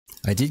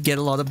I did get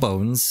a lot of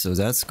bones, so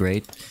that's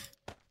great.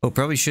 Oh,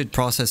 probably should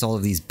process all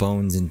of these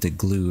bones into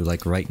glue,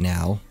 like right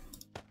now.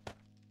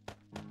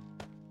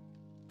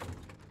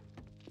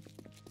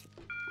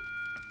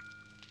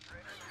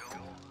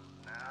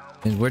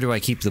 And where do I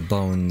keep the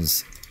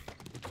bones?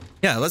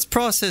 Yeah, let's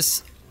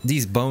process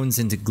these bones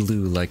into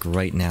glue, like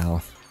right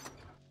now.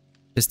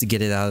 Just to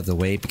get it out of the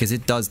way, because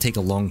it does take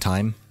a long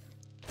time.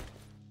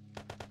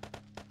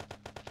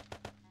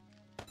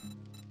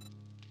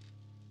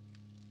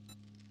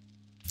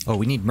 Oh,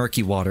 we need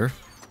murky water.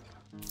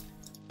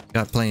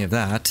 Got plenty of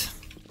that.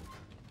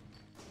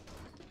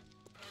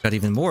 Got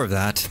even more of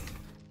that.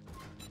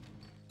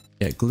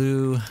 Get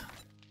glue.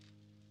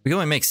 We can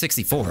only make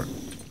 64.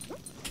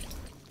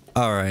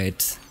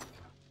 Alright.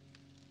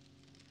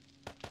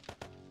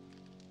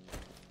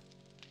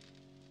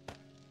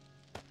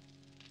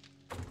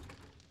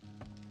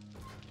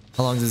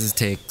 How long does this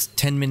take?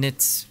 10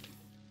 minutes?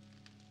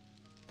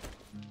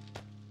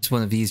 Just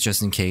one of these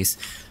just in case.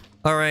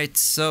 Alright,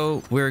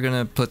 so we're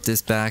gonna put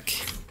this back.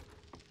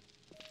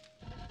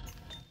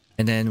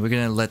 And then we're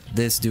gonna let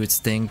this do its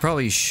thing.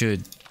 Probably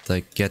should,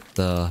 like, get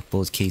the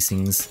bullet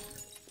casings.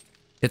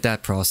 Get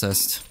that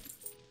processed.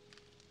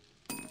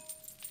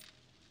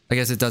 I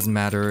guess it doesn't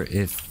matter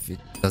if it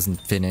doesn't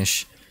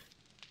finish.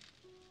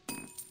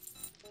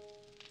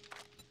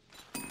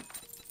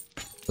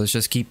 Let's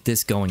just keep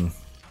this going.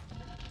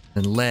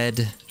 And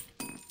lead.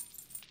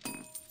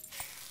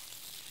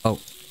 Oh.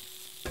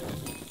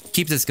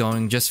 Keep this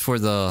going just for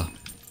the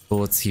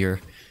bullets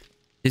here.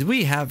 Did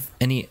we have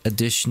any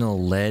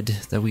additional lead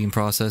that we can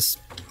process?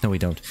 No, we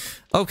don't.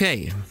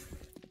 Okay.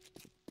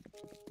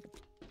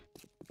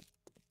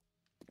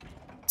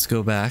 Let's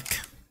go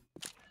back.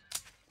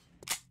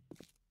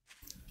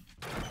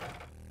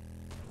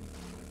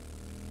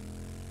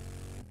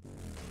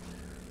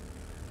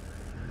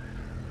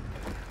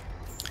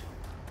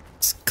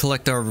 Let's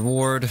collect our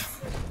reward.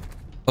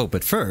 Oh,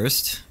 but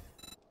first...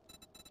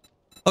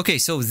 Okay,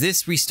 so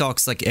this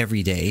restocks like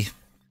every day.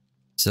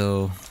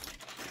 So...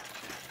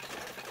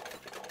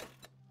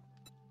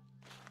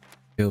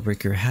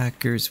 Jailbreaker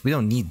hackers. We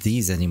don't need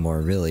these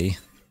anymore, really.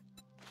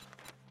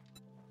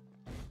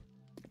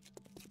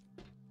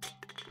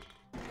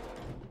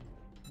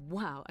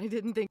 Wow, I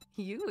didn't think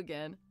you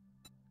again.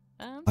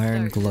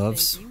 Iron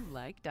gloves. You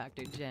like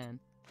Dr. Jen.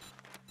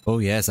 Oh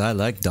yes, I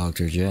like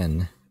Dr.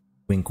 Jen.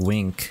 Wink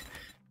wink.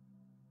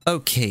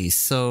 Okay,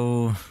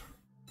 so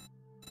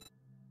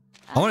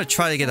I want to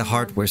try to get a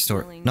hardware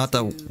store, not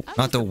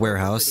the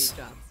warehouse.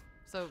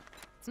 So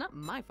it's not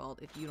my fault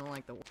if you don't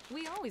like the.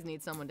 We always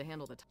need someone to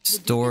handle the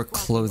store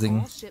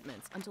clothing. All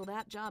shipments until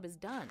that job is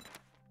done.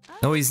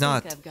 No, he's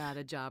not. I've got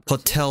a job.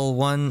 Hotel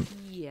one.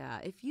 Yeah,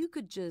 if you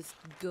could just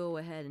go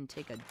ahead and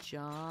take a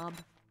job,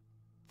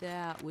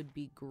 that would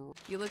be great.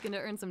 You looking to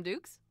earn some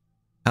dukes?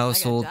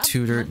 Household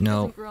tutor.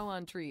 No. Doesn't grow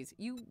on trees.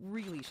 You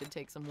really should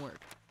take some work.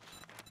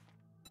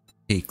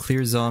 Okay,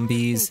 clear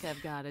zombies.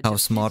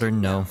 House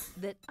modern. No.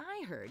 That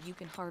I heard you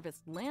can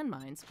harvest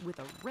landmines with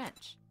a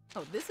wrench.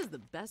 Oh, this is the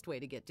best way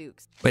to get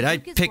dukes. Wait, I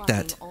picked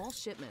that. All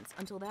shipments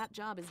until that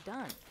job is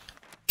done.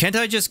 Can't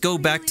I just go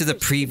back to the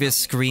previous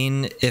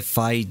screen if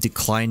I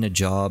decline a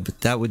job?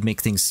 That would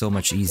make things so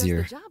much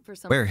easier.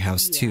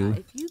 Warehouse too.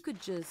 If you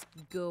could just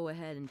go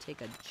ahead and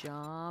take a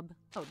job.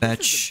 Oh, fetch.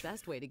 This is the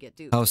best way to get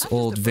dukes.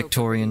 Household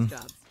Victorian.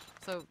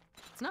 So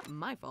it's not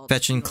my fault.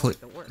 Fetch and clear.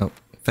 Oh,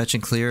 fetch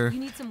and clear. You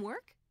need some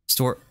work?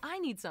 Store. I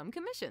need some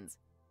commissions.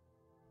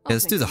 Yeah,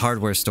 let's do the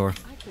hardware store.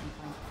 I couldn't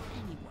find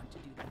anyone to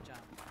do that job.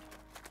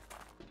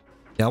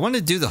 Yeah, I want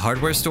to do the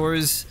hardware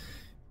stores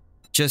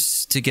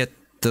just to get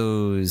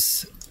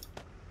those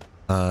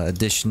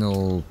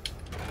additional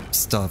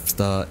stuff,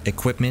 the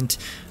equipment,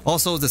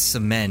 also the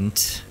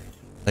cement.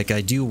 Like,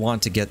 I do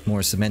want to get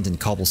more cement and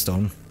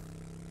cobblestone.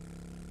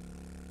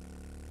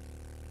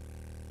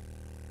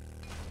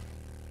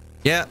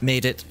 Yeah,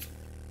 made it.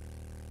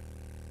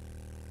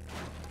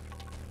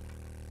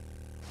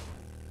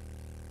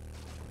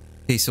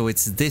 Okay, so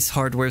it's this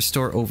hardware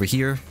store over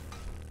here.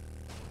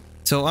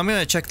 So I'm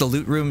gonna check the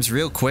loot rooms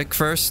real quick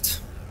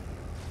first.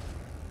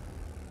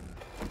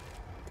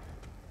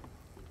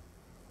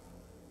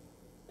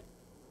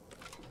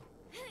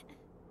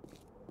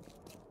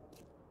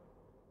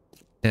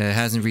 Yeah, it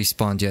hasn't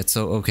respawned yet,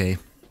 so okay.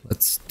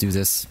 Let's do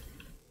this.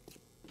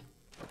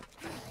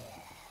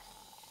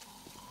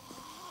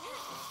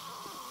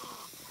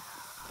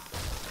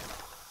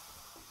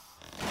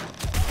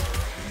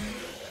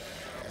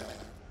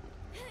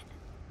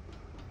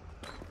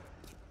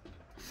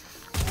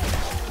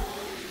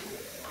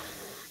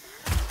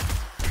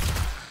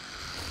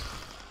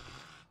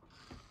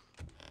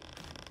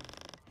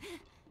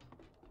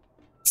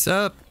 What's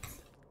up?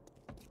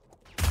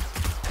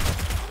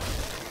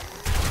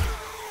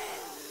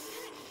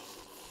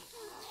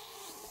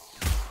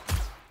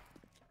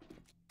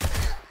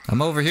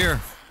 I'm over here.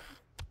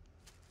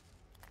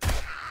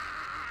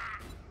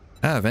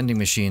 Ah, vending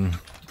machine.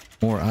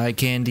 More eye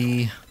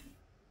candy.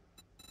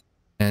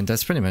 And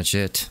that's pretty much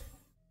it.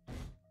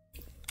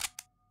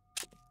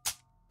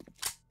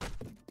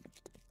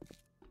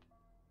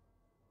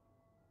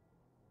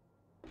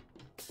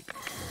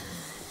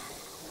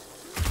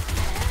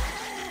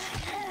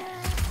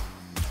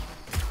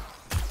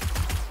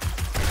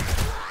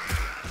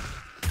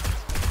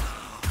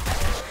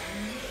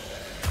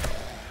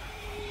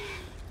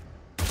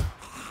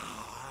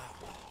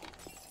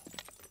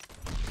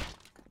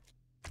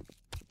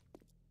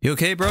 You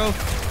okay, bro?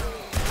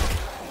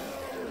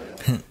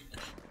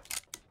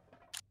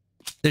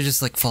 They're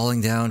just like falling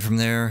down from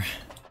there.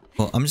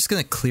 Well, I'm just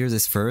gonna clear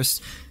this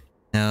first.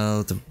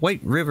 Now, the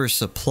White River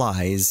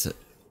supplies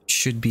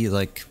should be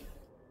like...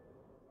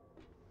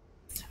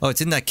 Oh,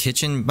 it's in that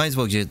kitchen. Might as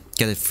well get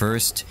it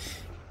first.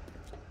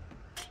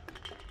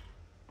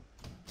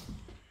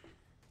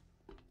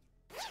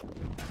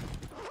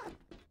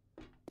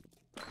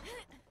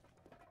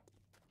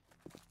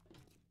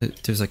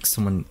 There's like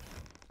someone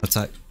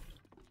outside.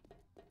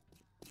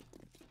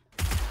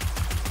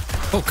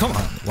 Oh, come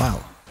on.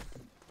 Wow.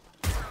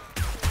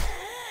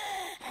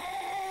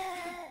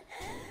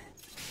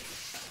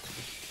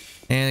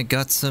 And I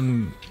got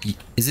some...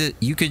 Is it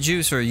yucca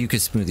juice or yucca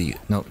smoothie?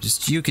 No,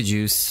 just yucca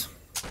juice.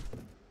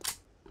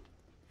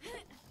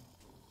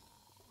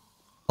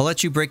 I'll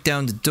let you break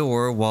down the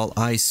door while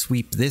I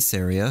sweep this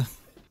area.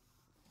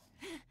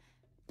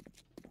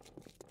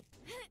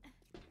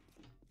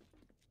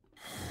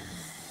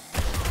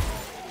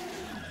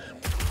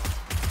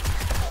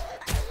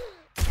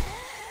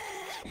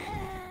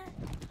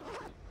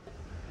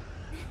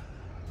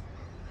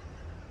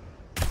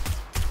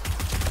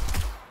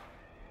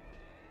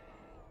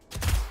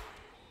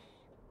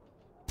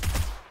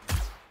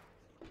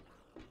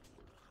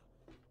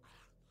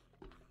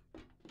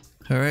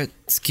 Alright,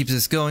 let's keep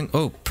this going.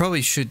 Oh,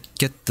 probably should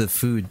get the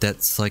food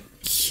that's like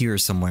here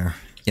somewhere.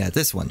 Yeah,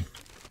 this one.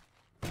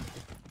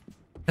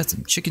 Got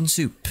some chicken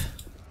soup.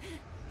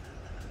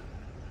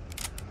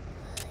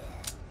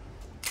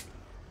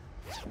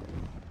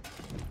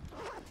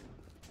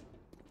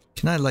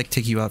 Can I like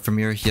take you out from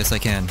here? Yes, I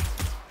can.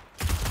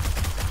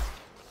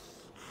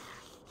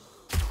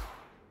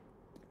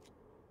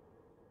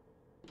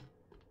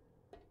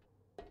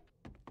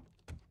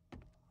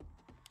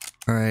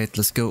 Alright,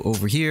 let's go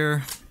over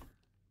here.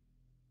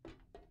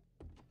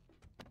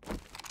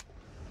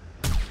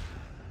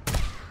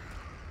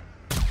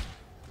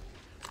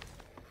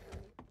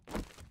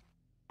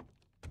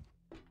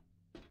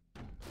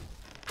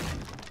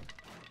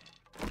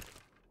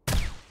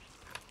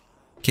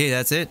 Okay,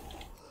 that's it.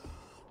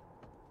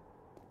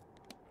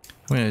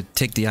 I'm gonna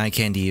take the eye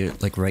candy,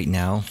 like, right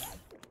now.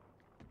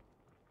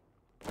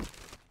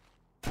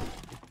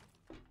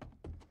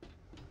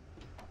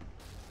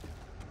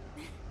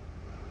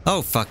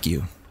 Oh, fuck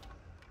you.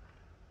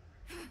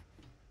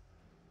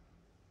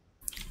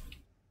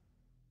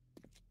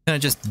 Gonna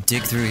just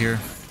dig through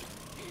here.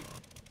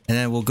 And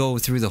then we'll go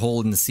through the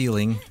hole in the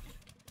ceiling.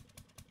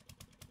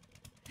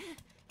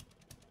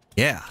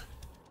 Yeah,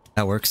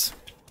 that works.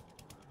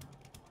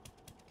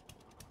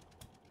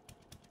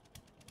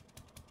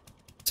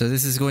 So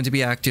this is going to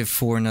be active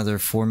for another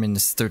 4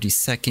 minutes 30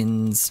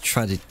 seconds.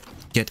 Try to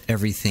get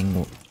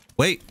everything...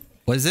 Wait,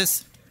 what is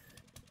this?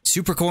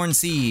 Super corn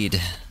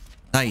seed.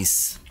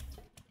 Nice.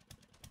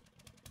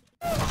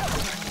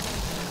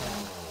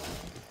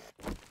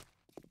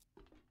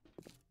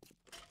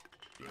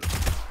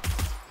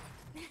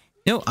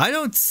 You know, I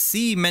don't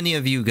see many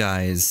of you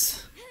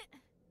guys.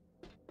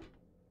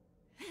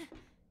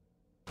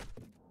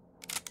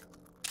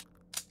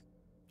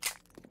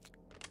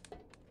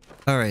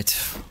 Alright.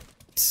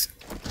 Let's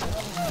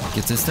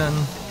get this done.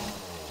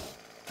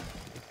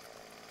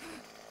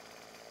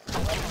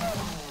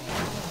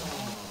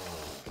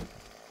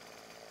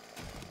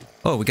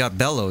 Oh, we got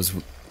bellows.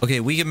 Okay,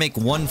 we can make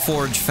one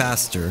forge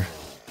faster.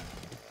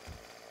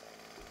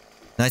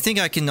 And I think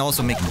I can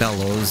also make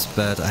bellows,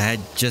 but I had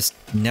just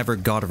never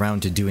got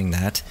around to doing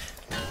that.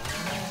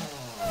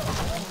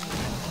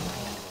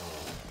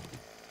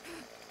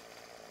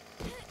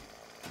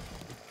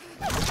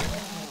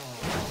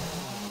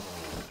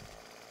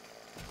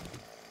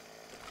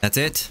 That's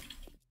it.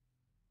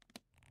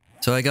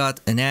 So I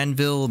got an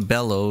anvil,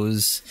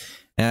 bellows.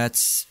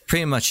 That's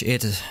pretty much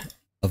it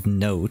of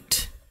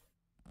note.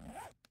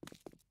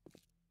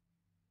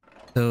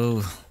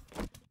 So,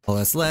 all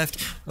that's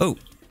left. Oh,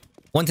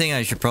 one thing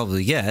I should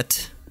probably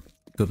get.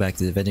 Go back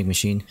to the vending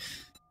machine.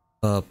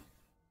 I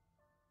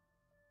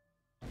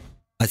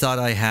thought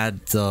I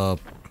had the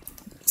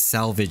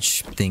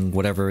salvage thing,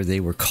 whatever they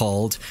were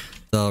called.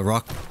 The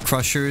rock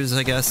crushers,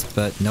 I guess,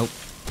 but nope.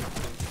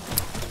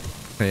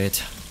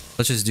 Right,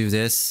 let's just do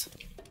this.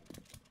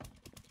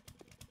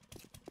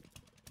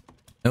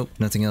 Nope,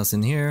 nothing else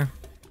in here.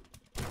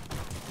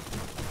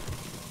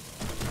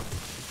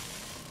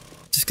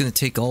 Just gonna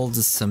take all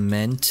the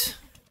cement.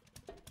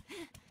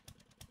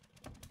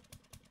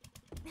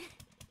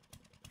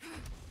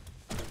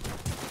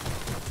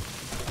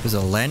 There's a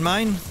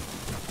landmine?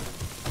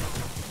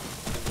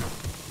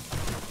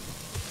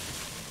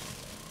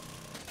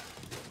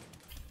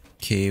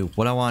 Okay,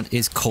 what I want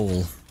is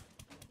coal.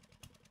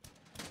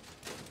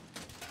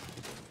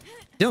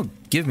 You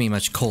don't give me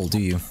much coal, do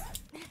you?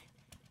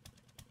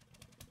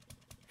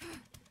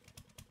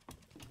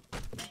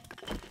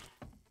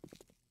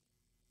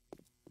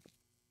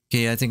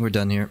 Okay, I think we're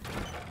done here.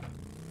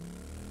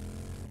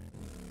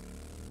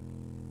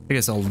 I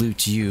guess I'll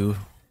loot you.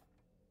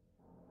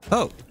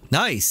 Oh,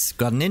 nice!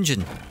 Got an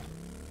engine.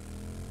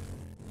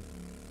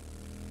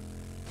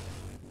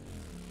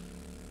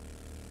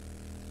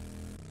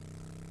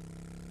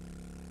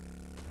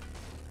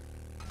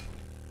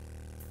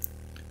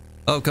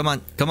 Oh, come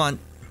on, come on.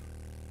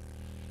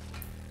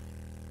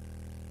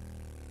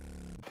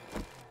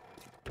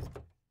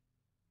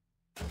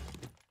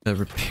 A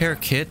repair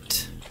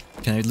kit.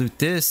 Can I loot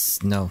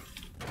this? No.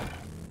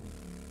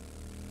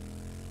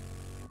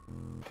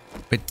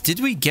 But did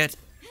we get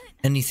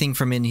anything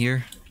from in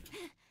here?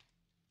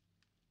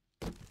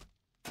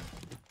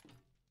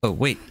 Oh,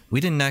 wait. We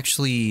didn't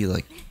actually,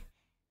 like...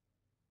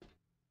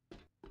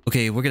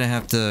 Okay, we're gonna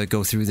have to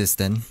go through this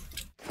then.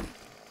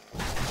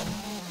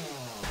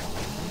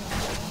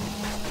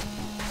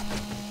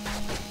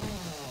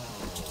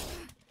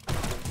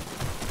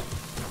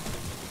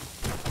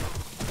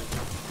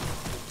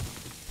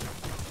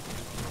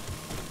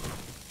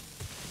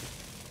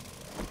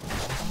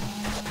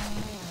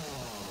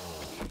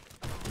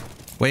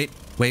 Wait.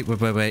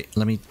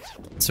 Let me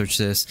search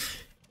this.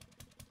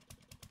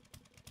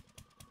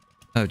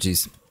 Oh,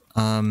 jeez.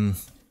 Yeah,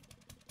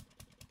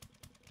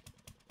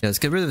 let's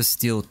get rid of the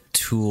steel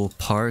tool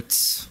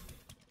parts.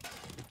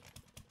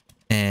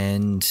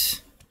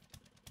 And...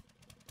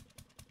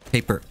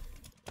 paper.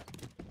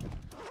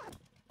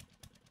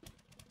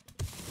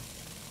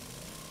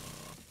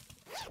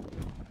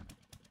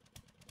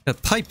 A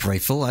pipe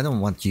rifle? I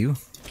don't want you.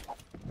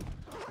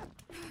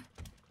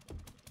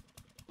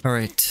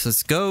 Alright,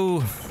 let's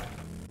go.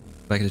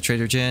 Back to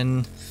Trader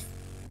Jen.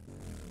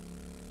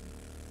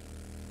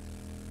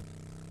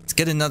 Let's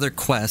get another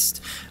quest.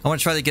 I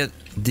want to try to get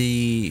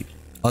the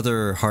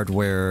other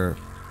hardware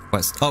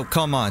quest. Oh,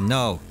 come on.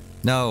 No.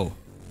 No.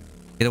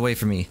 Get away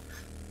from me.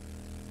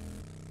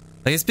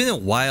 Like, it's been a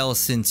while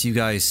since you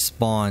guys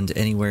spawned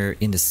anywhere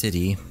in the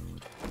city.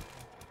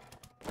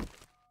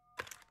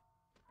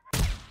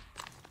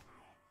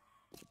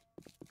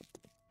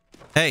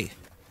 Hey.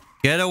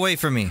 Get away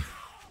from me.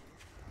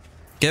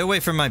 Get away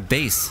from my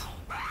base.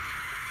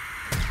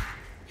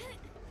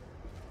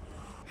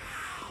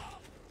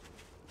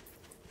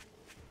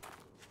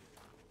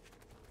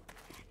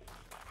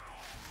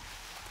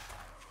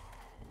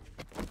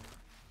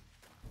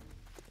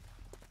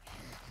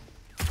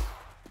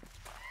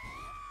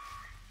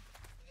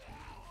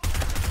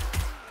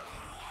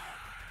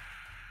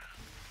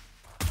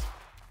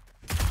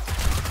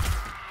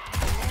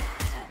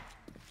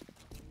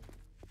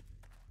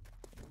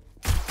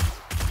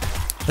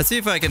 Let's see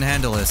if I can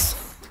handle this.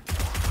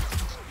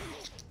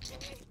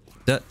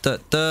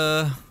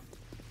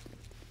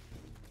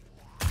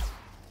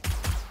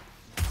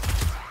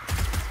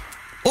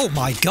 Oh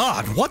my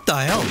god, what the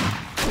hell?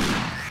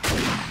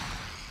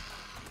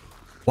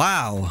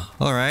 Wow,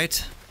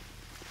 alright.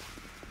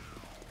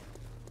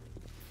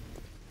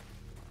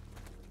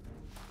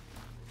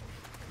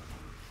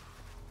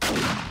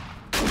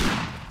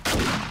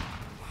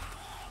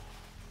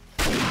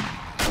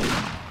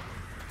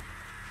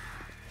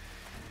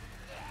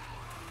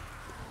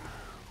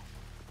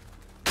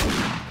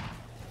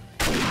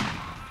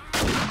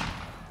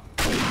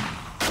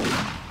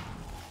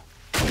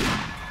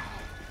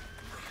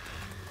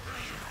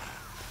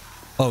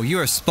 Oh, you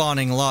are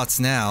spawning lots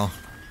now.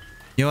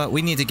 You know what?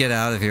 We need to get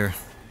out of here.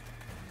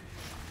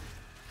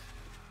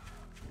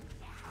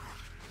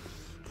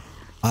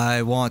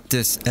 I want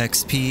this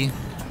XP.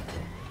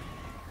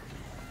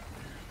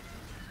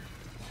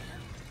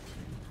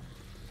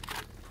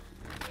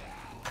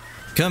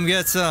 Come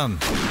get some.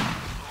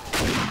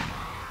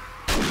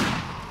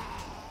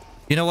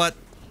 You know what?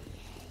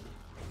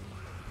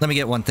 Let me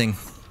get one thing.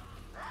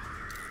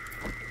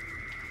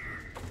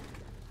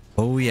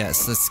 Oh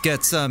yes, let's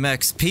get some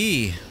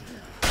XP.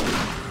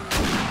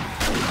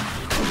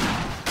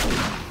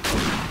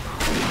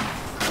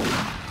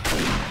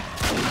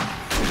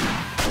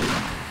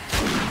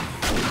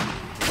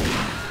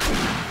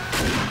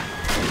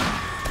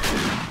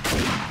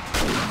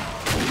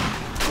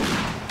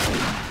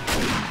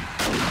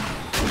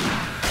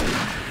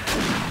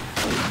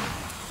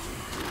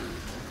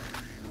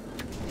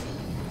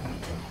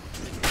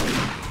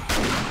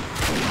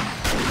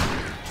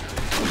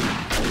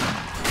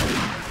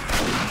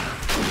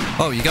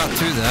 Oh, you got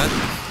through that.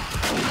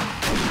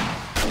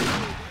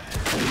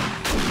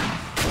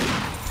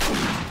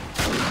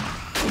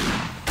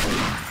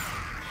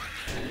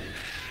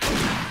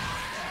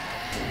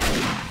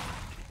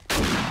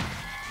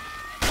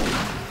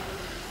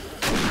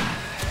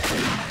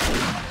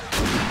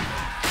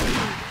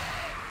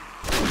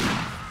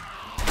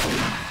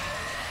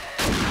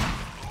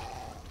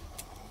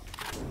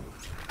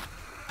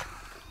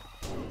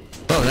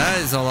 Oh, that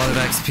is a lot of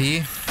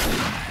XP.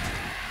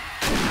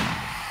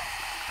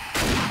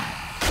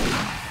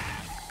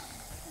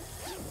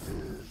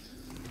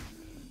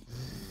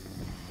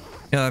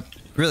 Yeah, I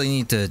really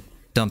need to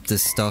dump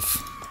this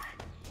stuff.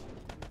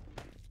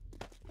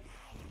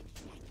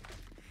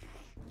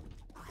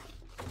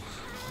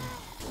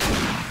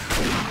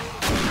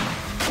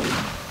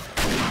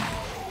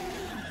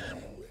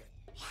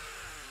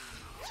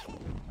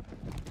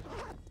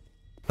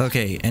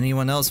 Okay,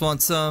 anyone else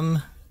want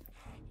some?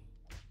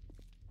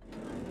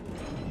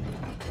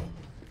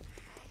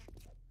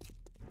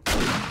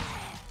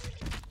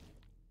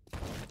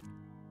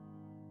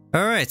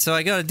 Alright, so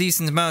I got a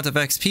decent amount of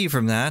XP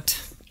from that.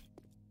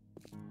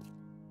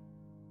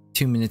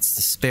 2 minutes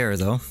to spare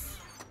though.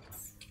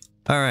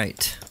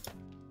 Alright.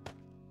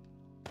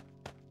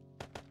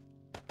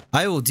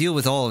 I will deal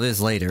with all of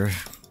this later.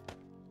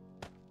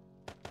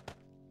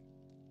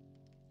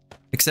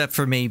 Except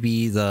for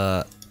maybe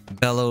the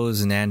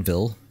bellows and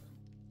anvil.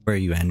 Where are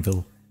you,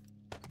 anvil?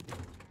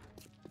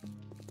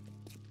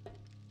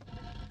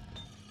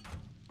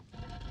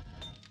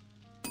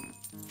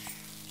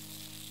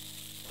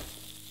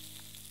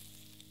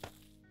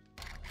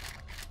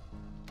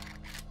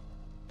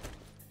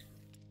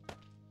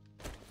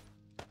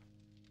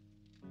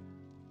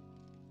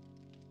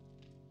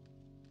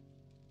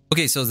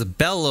 Okay, so the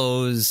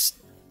bellows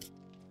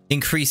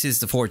increases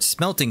the forge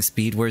smelting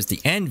speed, whereas the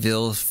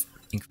anvil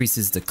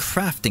increases the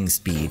crafting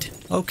speed.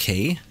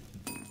 Okay.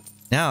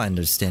 Now I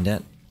understand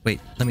that. Wait,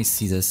 let me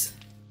see this.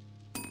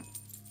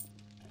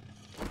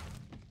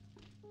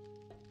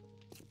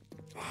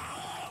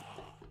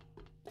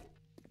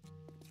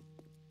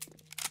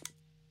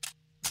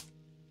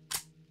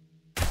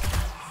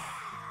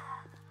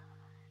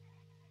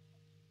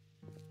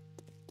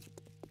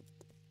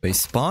 Wait,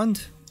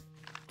 spawned?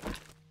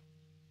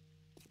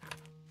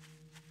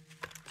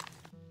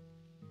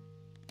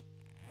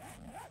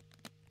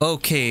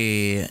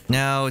 Okay,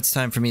 now it's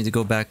time for me to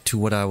go back to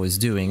what I was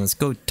doing. Let's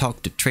go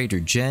talk to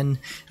Trader Jen.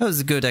 That was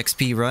a good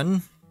XP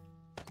run.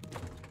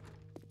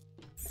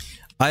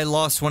 I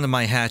lost one of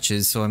my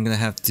hatches, so I'm gonna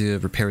have to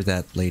repair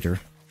that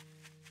later.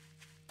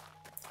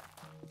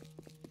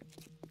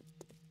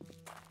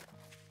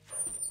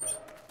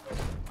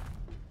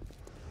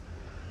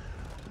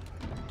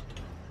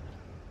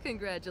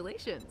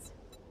 Congratulations.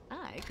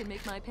 I can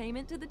make my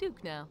payment to the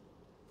Duke now.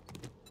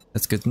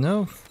 That's good to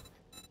know.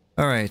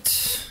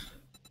 Alright.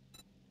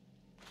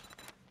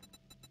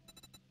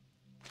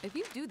 If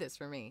you do this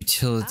for me,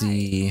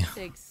 Utility. I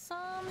take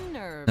some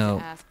nerve No.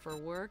 to ask for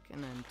work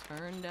and then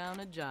turn down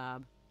a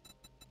job.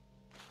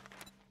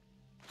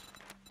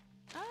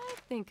 I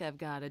think I've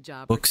got a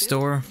job.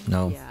 Bookstore?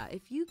 No. Yeah,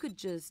 if you could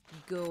just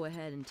go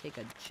ahead and take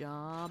a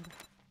job.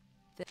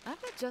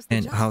 I've got just the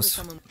And job house. for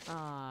someone.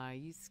 Ah,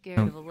 you scared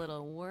of a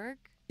little work?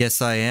 Yes,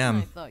 I I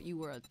am. thought you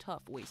were a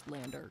tough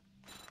wastelander.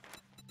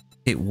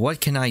 Okay, what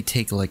can I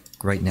take, like,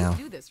 right If you now?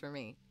 do this for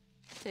me.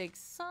 Take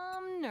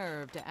some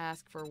nerve to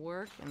ask for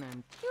work, and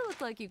then you look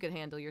like you could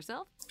handle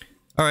yourself.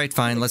 Alright,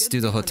 fine, let's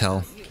do the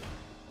hotel.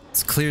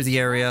 Let's clear the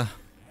area.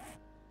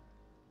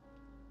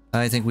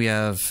 I think we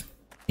have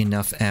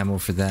enough ammo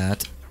for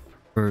that.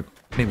 Or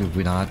maybe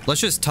we not.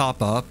 Let's just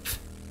top up.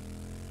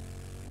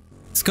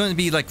 It's going to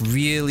be, like,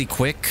 really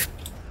quick.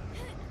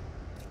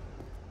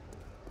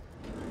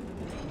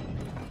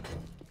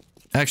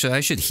 Actually, I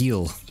should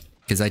heal.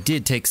 Because I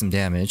did take some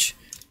damage.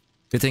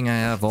 Good thing I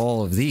have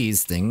all of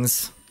these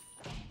things.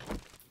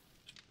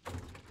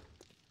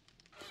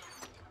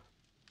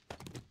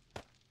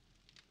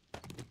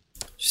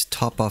 Just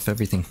top off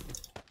everything.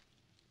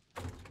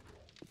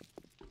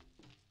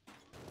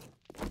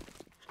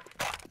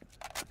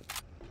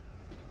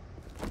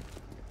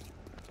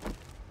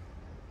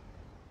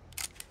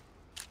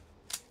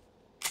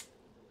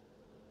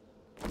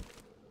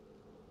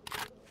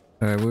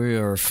 Alright, we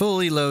are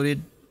fully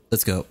loaded.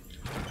 Let's go.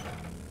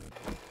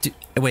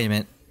 Wait a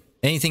minute.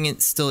 Anything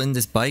still in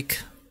this bike?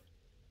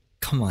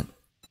 Come on.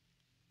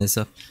 This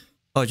stuff?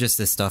 Oh, just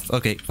this stuff.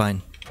 Okay,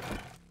 fine.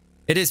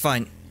 It is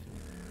fine.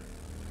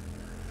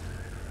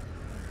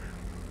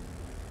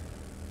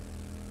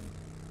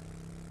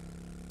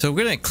 So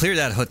we're gonna clear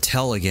that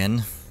hotel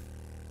again.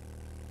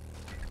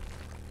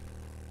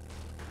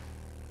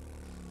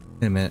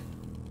 Wait a minute.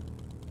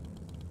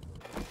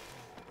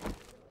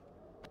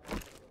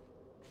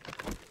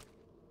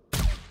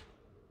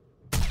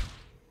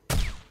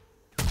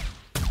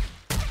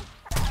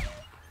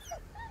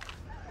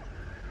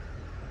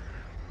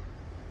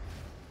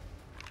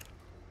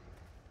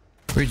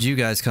 Where'd you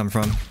guys come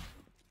from?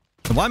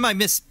 Why am I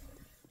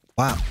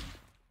Wow.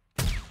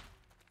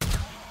 Am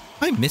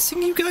I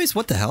missing you guys?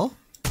 What the hell?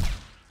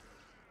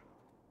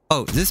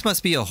 Oh, this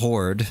must be a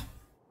horde.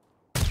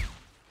 A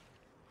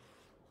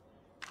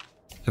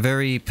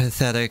very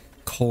pathetic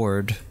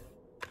horde.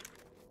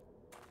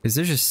 Because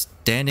they're just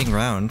standing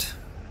around.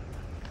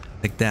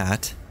 Like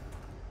that.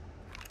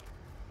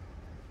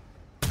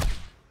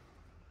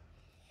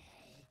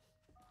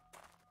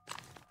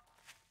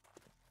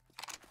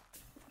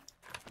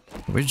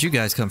 Where did you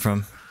guys come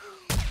from?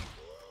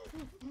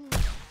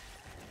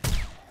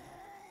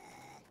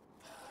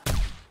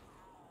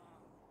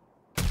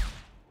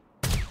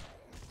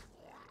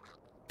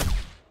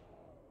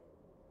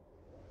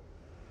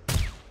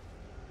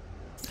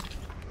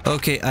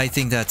 Okay, I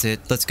think that's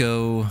it. Let's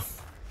go.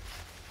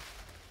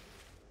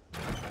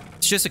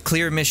 It's just a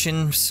clear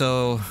mission,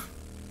 so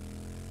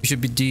we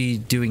should be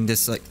doing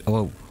this like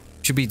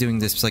should be doing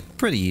this like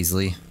pretty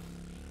easily.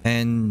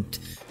 And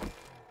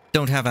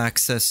don't have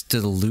access to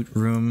the loot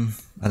room,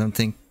 I don't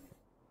think.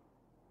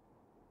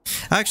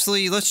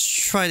 Actually, let's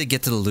try to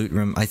get to the loot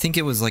room. I think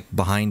it was like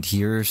behind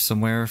here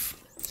somewhere.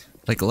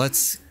 Like,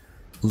 let's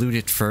loot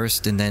it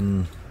first and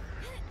then...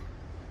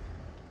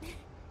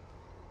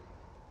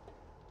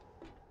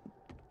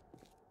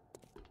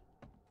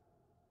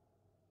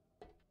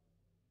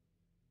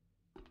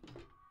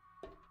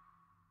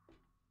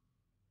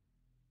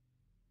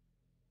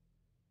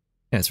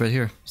 Yeah, it's right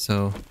here.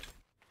 So...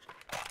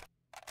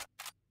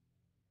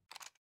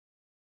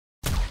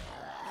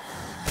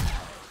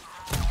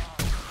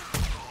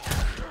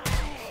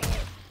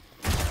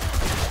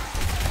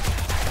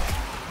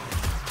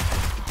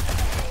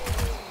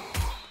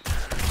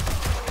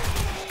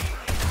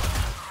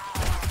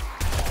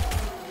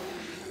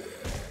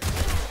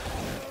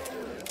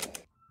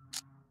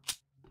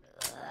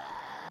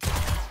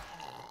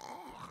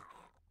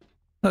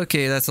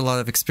 Okay, that's a lot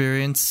of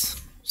experience.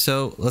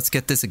 So, let's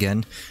get this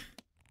again.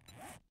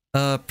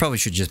 Probably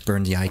should just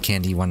burn the eye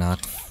candy, why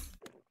not?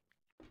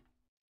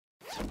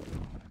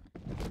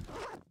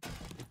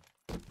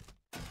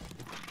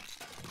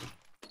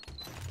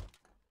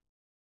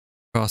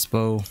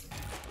 Crossbow.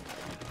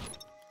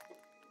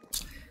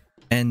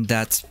 And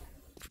that's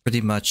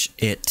pretty much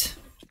it.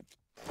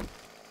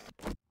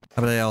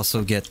 How about I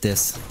also get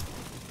this?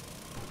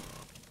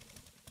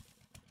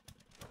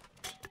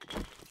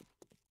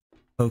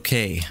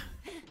 Okay,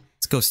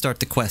 let's go start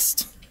the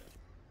quest.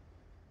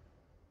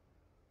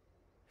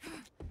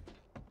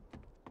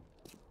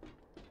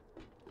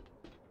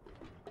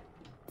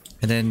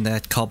 And then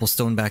that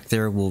cobblestone back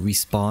there will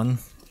respawn.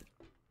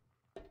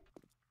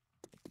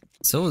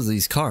 So is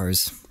these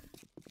cars.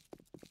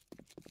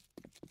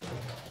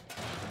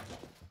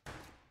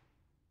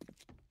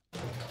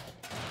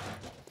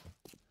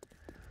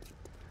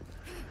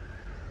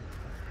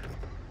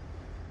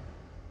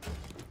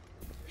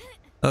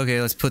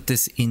 Okay, let's put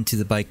this into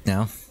the bike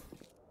now.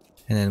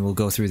 And then we'll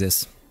go through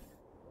this.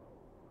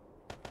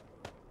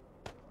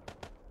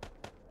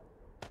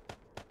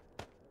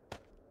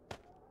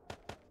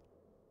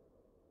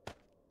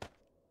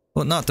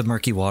 Well, not the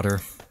murky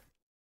water.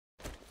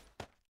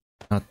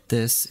 Not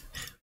this.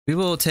 We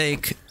will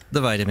take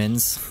the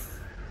vitamins.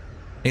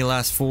 They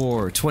last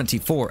for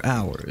 24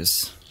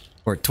 hours.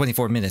 Or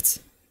 24 minutes.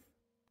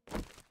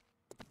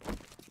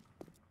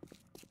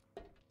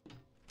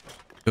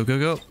 Go, go,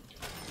 go.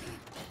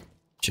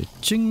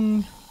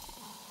 Cha-ching.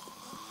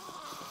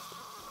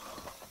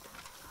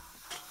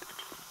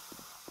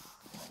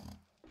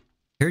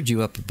 Heard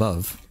you up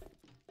above.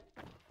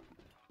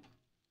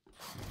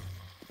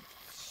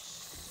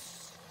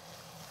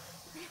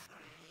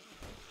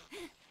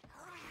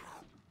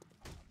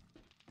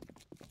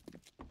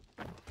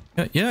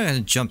 You're not gonna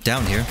jump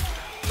down here.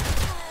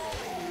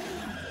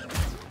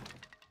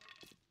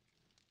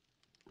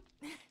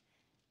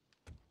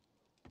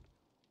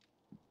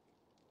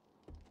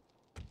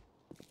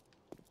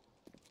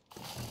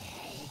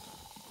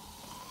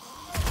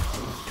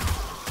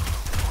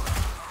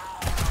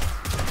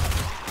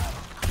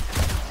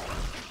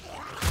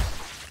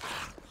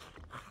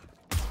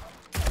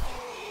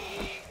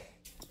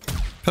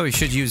 Probably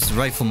should use the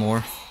rifle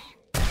more.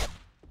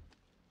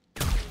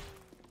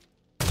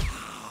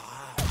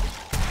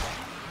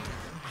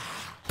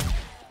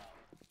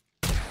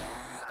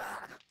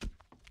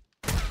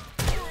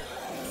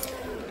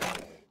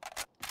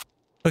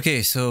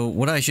 Okay, so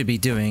what I should be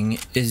doing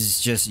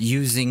is just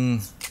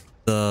using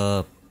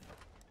the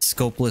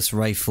scopeless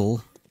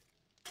rifle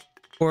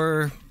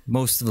for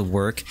most of the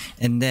work,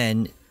 and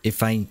then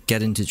if I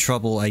get into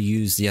trouble, I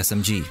use the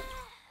SMG.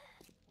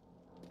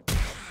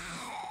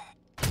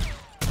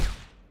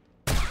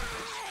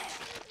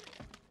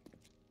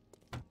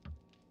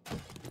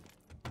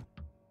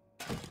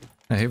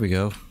 Oh, here we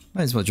go.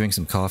 Might as well drink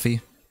some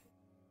coffee.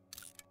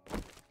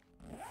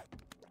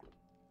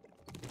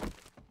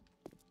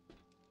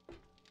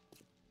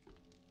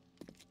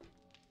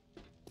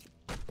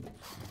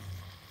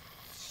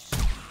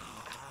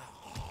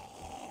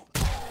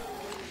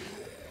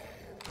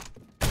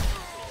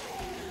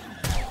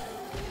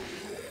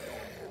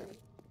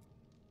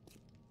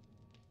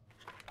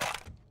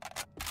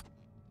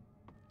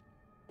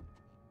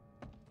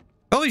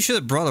 Probably should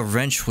have brought a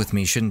wrench with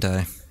me, shouldn't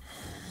I?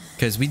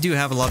 Because we do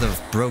have a lot of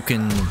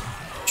broken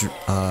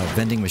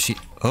vending machine.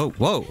 Oh,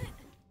 whoa!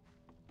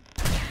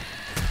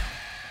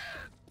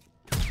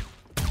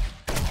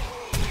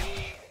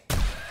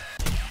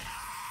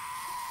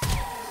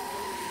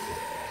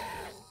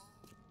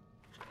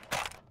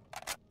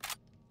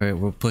 Alright,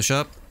 we'll push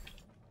up.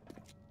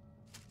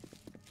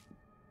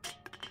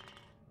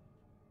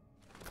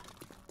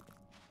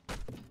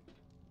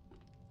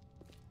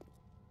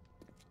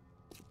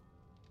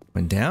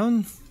 Went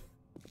down?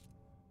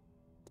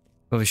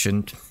 Probably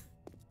shouldn't.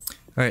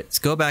 Alright, let's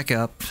go back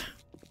up.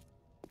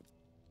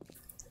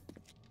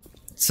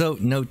 So,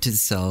 note to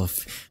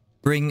self.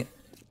 Bring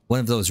one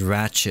of those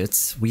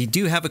ratchets. We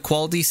do have a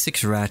quality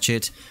 6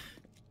 ratchet.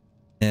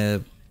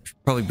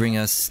 Probably bring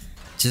us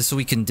just so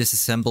we can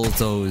disassemble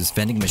those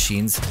vending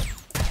machines.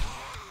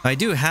 I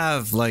do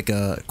have like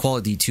a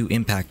quality 2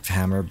 impact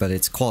hammer, but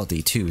it's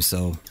quality 2,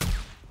 so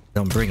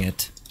don't bring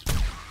it.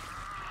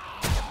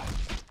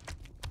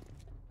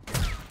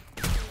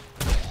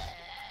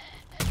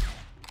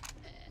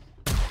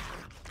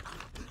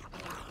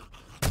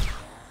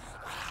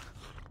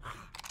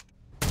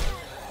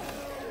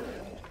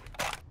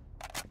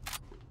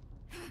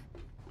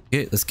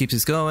 Okay, let's keep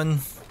this going.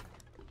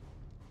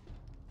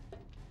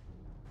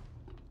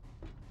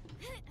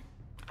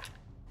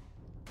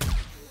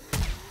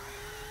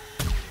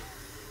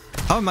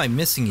 How am I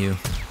missing you?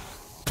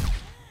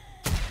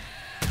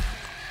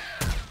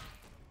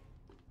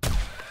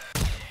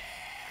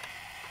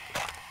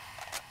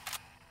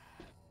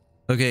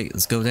 Okay,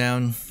 let's go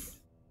down.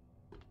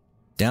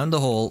 Down the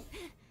hole.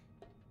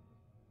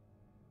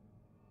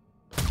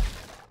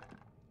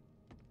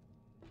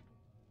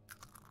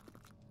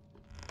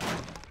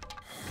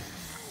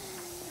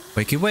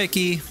 Wakey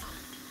wakey.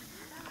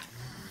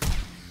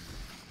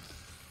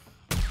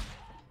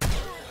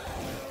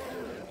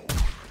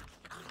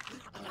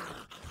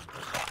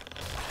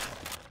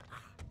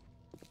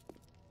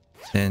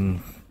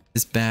 Then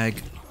this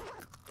bag.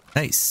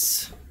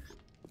 Nice.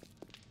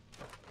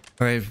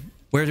 Alright,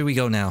 where do we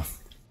go now?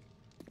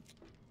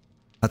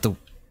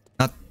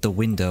 Not the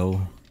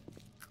window.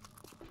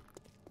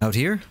 Out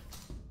here?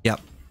 Yep.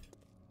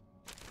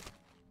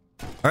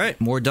 Alright,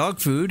 more dog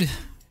food.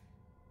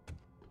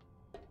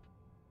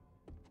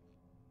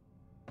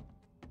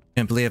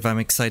 Can't believe I'm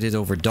excited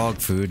over dog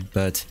food,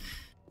 but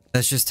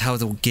that's just how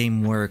the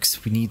game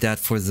works. We need that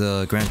for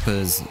the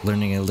grandpa's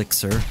learning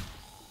elixir.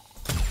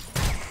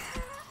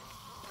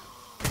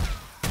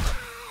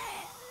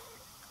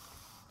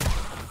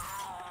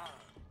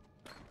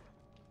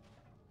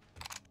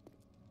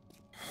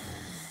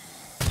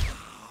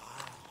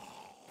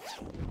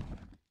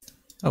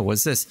 Oh,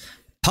 what's this?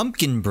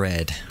 Pumpkin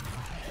bread.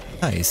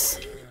 Nice.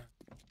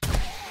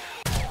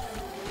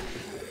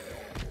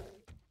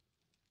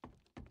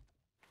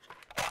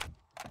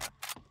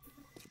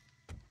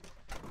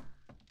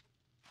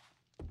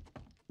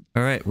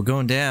 Alright, we're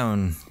going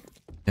down.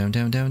 Down,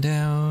 down, down,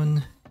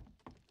 down.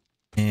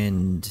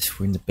 And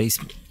we're in the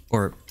basement.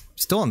 Or,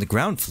 still on the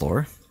ground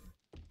floor.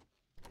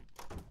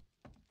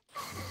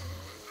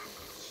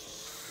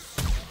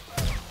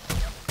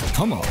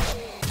 Come on.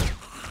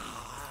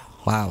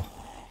 Wow.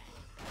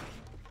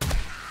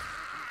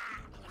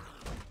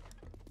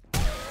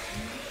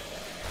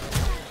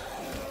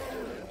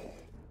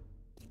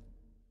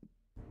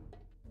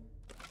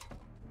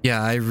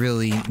 Yeah, I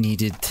really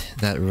needed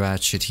that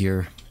ratchet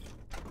here.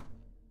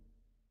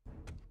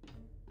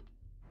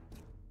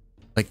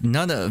 Like,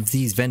 none of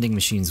these vending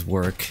machines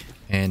work,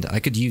 and I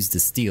could use the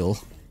steel.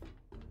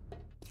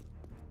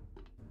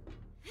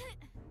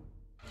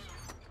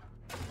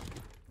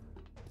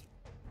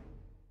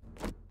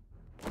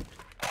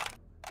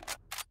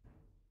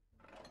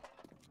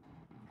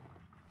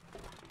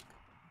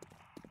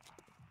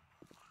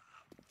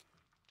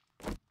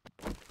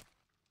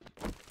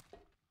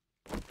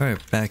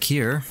 Alright, back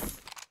here.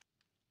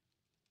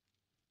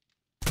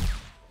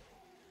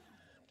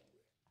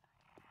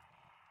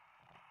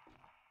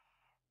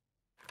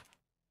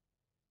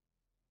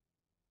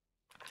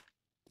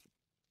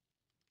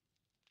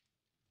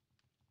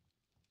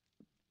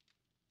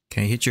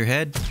 Can I hit your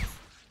head?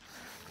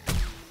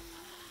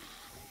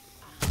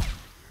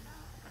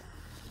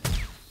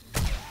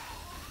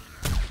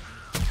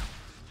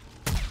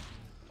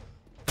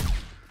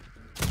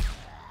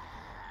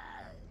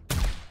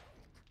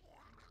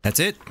 That's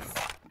it.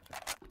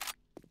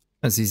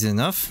 That's easy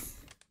enough.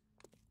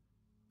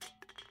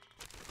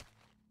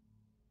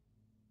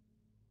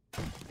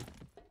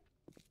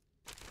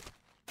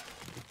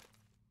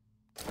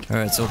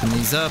 Alright, let's open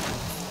these up.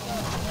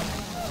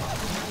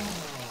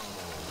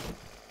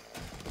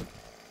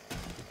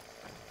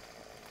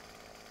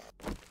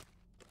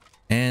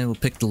 And we'll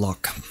pick the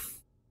lock.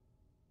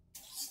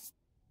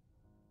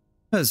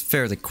 That was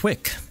fairly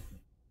quick.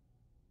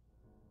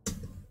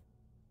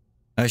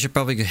 I should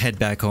probably go head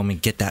back home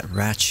and get that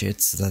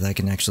ratchet so that I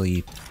can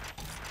actually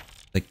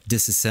like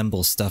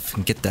disassemble stuff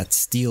and get that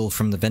steel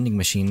from the vending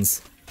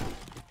machines.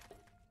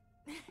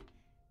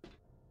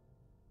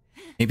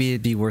 Maybe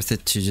it'd be worth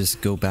it to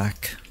just go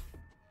back.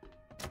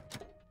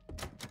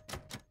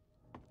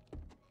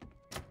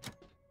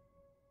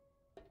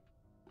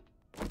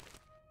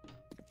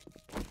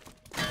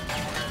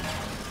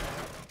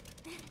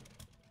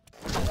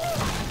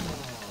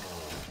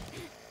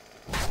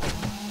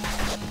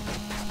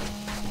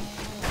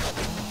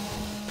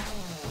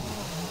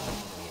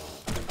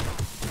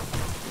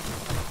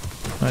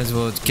 Might as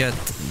well get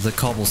the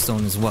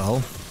cobblestone as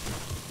well.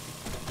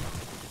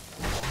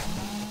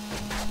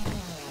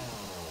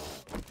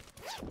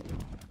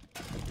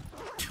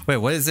 Wait,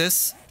 what is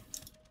this?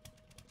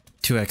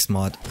 2x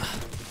mod.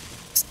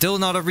 Still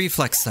not a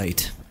reflex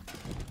sight.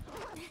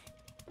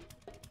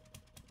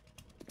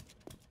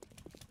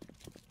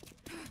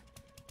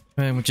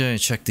 Alright, we're gonna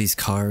check these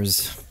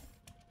cars.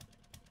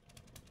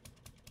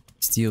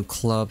 Steel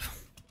club.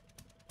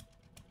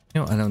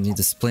 You know, I don't need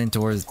the splint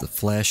or the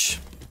flesh.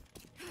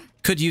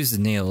 Could use the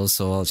nails,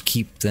 so I'll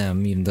keep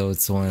them, even though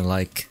it's only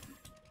like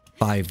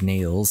 5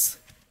 nails.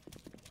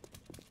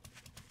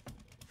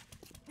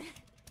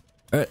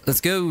 Alright, let's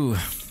go!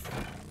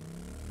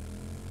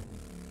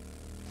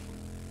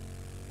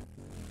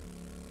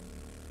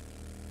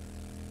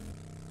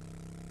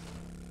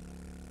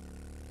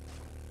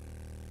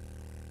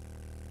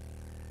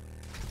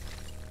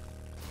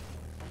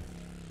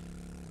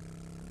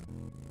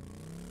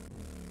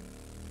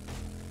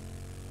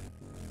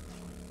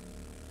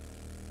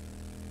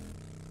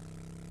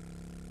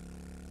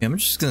 Yeah, I'm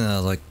just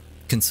gonna like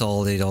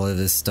consolidate all of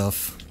this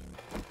stuff.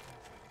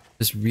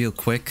 Just real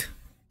quick.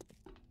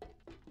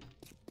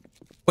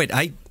 Wait,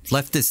 I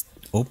left this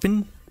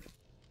open?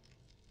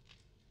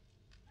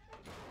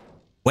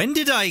 When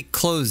did I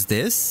close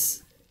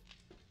this?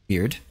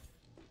 Weird.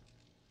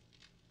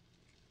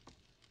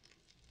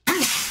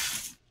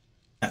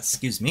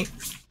 Excuse me.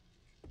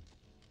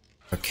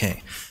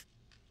 Okay.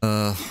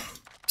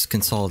 Let's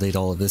consolidate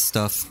all of this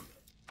stuff.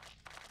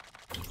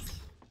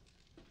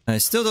 I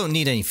still don't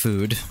need any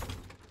food.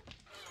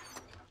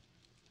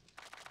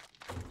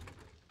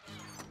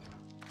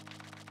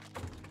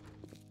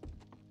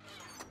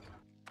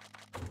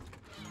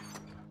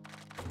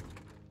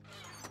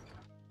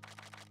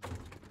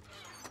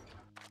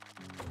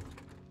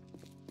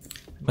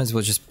 Might as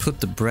well just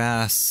put the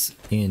brass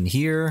in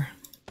here.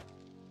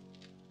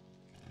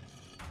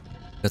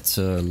 That's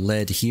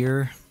lead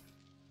here.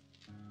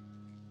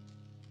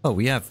 Oh,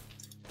 we have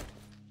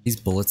these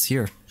bullets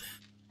here.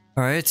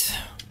 Alright.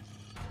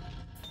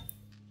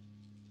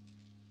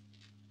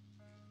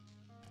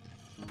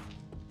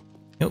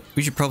 Nope,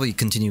 we should probably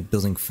continue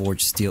building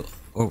forged steel.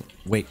 Oh,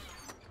 wait.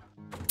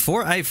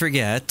 Before I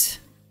forget...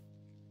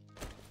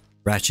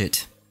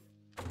 Ratchet.